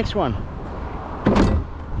over to the next one.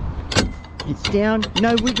 It's down.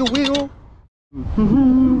 No wiggle wiggle.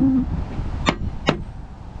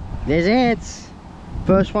 There's ants.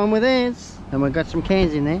 First one with ants. And we've got some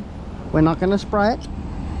cans in there. We're not going to spray it.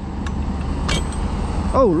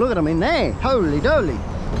 Oh, look at them in there. Holy doly.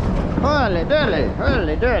 Holy doly.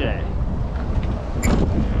 Holy doly.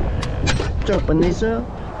 Let's open this up.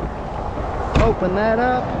 Open that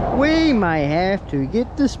up. We may have to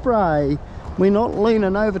get the spray. We're not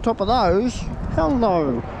leaning over top of those. Hell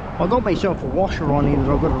no. I got myself a washer on here that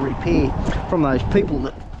I've got to repair from those people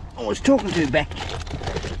that I was talking to back a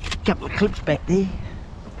couple of clips back there.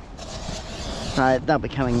 So they'll be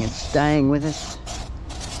coming and staying with us.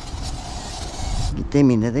 Get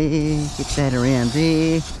them into there, get that around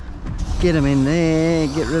there, get them in there,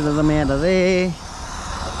 get rid of them out of there.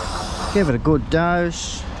 Give it a good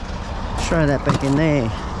dose. Throw that back in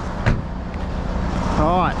there.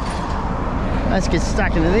 Alright, let's get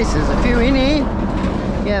stuck into this. There's a few in here.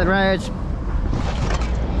 Yeah, the roads.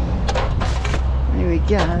 There we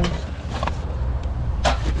go.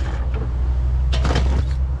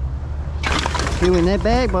 A few in that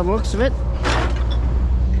bag by the looks of it.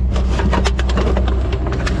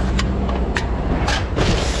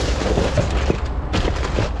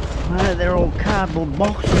 cardboard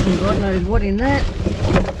boxes and God knows what in that.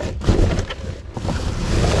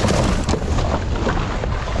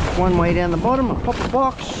 One way down the bottom, a pop a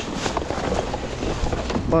box,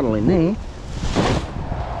 bottle in there.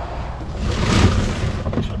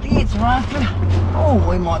 That's what the ants are after. Oh,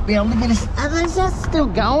 we might be able to get us. Are those still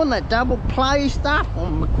going? That double play stuff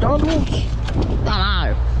on McDonald's? Don't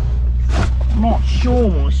know. I'm not sure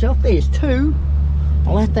myself. There's two.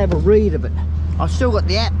 I'll have to have a read of it. I've still got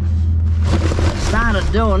the app.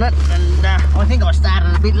 Started doing it, and I think I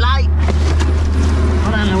started a bit late.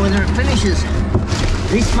 I don't know whether it finishes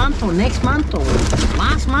this month or next month or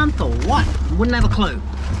last month or what. Wouldn't have a clue.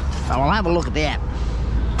 So I'll have a look at the app.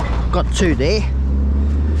 Got two there.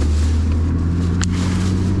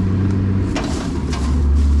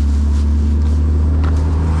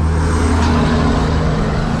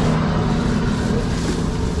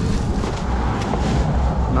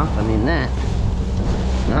 Nothing in that.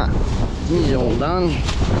 No, this is all done.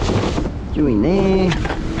 Doing there.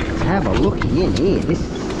 Let's have a look in here. This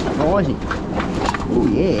is surprising. Oh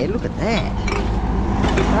yeah, look at that.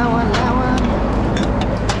 That one,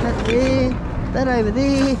 that there, that over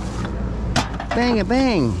there. Bang a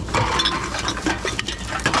bang.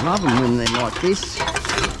 Love them when they're like this.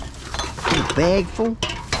 A bag full.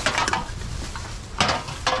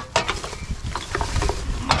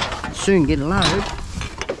 Soon get a load.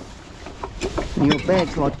 And your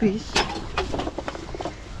bag's like this.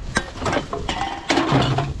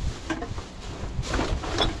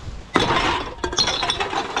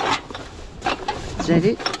 Is that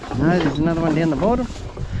it? No, there's another one down the bottom.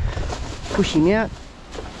 Push him out.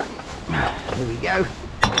 There we go.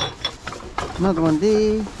 Another one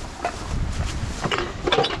there.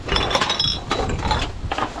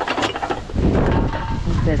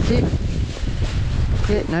 That's it.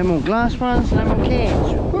 Yeah, no more glass ones, no more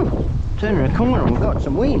cans. Whew. Turning a corner and we've got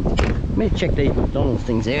some wind. Let me check these McDonald's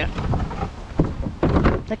things out.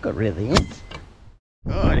 That got rid of the ants.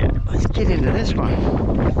 Oh yeah, let's get into this one.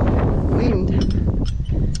 Wind.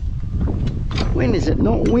 When is it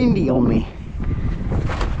not windy on me?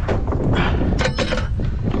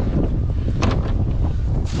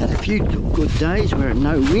 Had a few good days where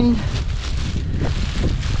no wind.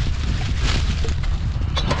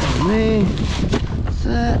 And there. What's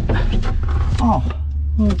that? Oh,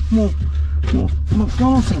 more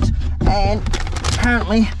McDonald's things. And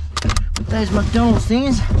apparently with those McDonald's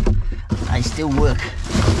things, they still work.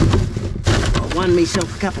 I won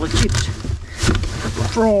myself a couple of chips, a couple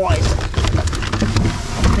of fries.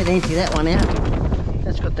 I better empty that one out.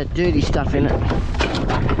 That's got that dirty stuff in it.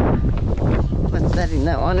 That's that in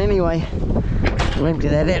that one anyway. I'll empty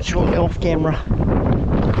that out shortly off camera.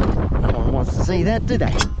 No one wants to see that, do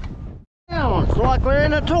they? Sounds like we're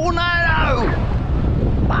in a tornado!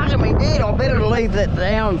 Bugger me dead, I better leave that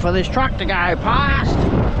down for this truck to go past.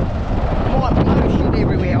 I might blow shit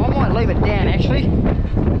everywhere. I might leave it down actually.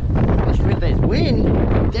 Just with this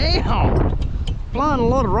wind. Damn! Blowing a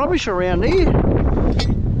lot of rubbish around here.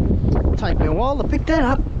 Take me a while to pick that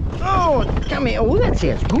up. Oh, come here. Oh, that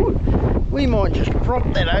sounds good. We might just prop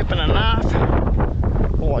that open enough.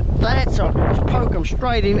 Like that, so I can just poke them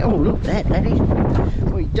straight in. Oh, look at that is.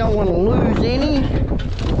 We don't want to lose any.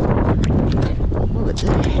 Look at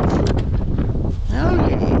that. Oh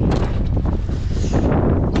yeah.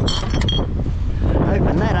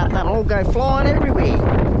 Open that up, that'll all go flying everywhere.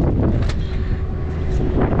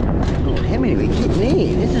 Oh, how many are we getting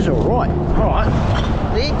here? This is alright. Alright,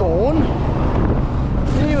 they're gone.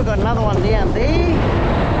 Then we've got another one down there.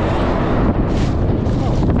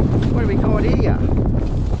 Oh, what have we got here?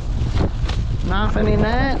 Nothing in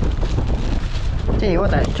that. Tell you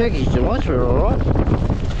what, those Turkish delights were alright.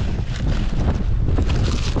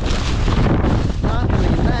 Nothing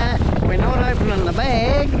in that. We're not opening the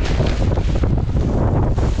bag.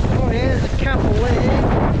 Oh, there's a couple there.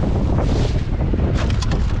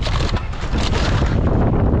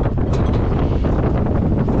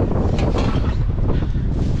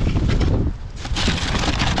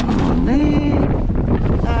 On there.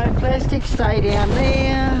 No plastic, stay down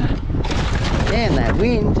there. Damn that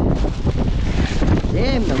wind.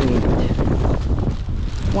 Damn the wind.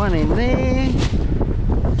 One in there.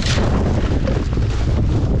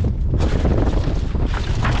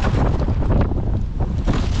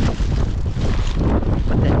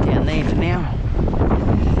 Put that down there for now.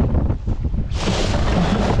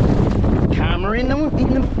 Karma in the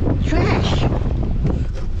trash.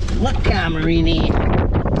 What karma in here?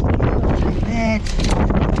 Take that.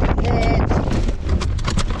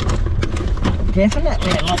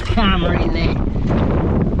 Definitely a lot of karma in there.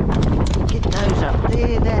 Get those up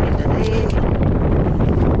there, that into there.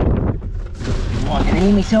 I can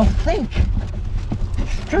hear myself think.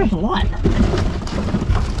 There's a lot.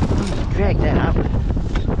 Drag that up.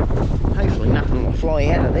 Hopefully nothing will fly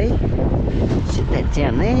out of there. Sit that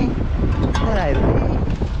down there. That over there.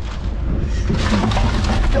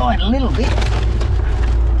 Dry it a little bit.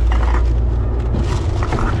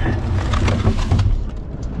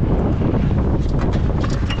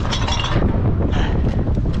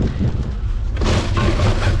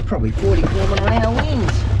 Probably 40 km/h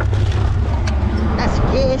winds. That's a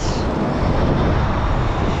guess.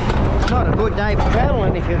 It's not a good day for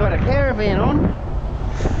travelling if you've got a caravan on.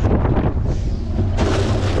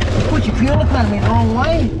 Put your fuel economy the wrong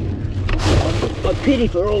way. I pity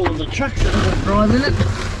for all of the trucks that are driving it.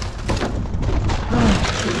 Oh,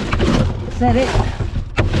 is that it?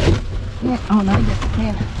 Yeah, oh no, that's the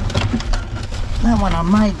can. That one I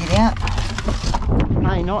may get out.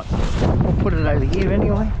 May not. I'll put it over here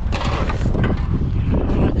anyway.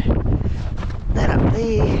 Right. That up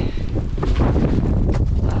there.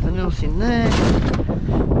 Nothing else in there.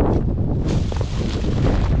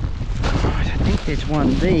 Right, I think there's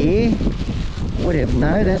one there. Whatever,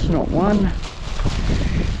 no, that's not one.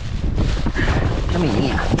 Come in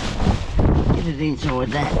here. Get it inside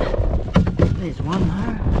that. There's one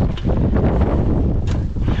though.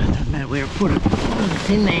 Doesn't matter where I put it. It's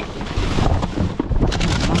in there.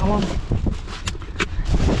 There's another one.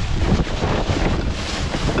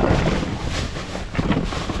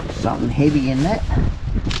 Something heavy in that.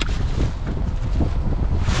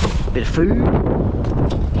 Bit of food.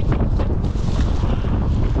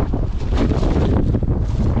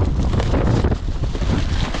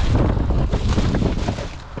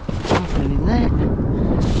 Nothing in that.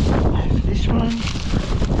 There's this one.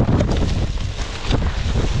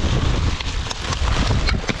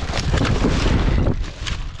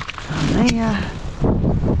 And there.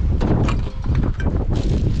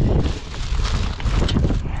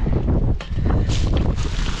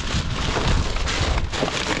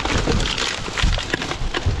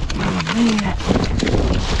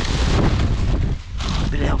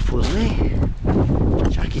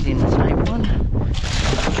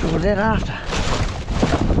 That after.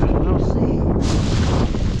 What else there?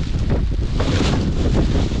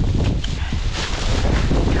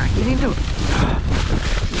 Can't get into it.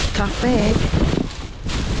 It's a tough bag.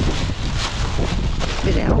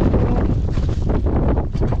 Bit out.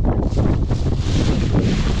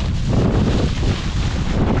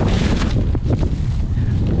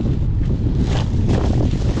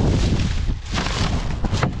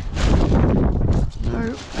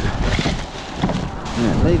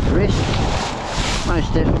 Leave the rest. Most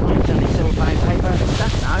definitely it's only cellophane paper and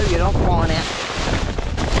stuff. No, you're not flying out.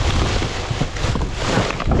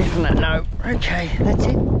 No, definite no. Okay, that's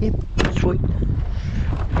it. Yep, sweet.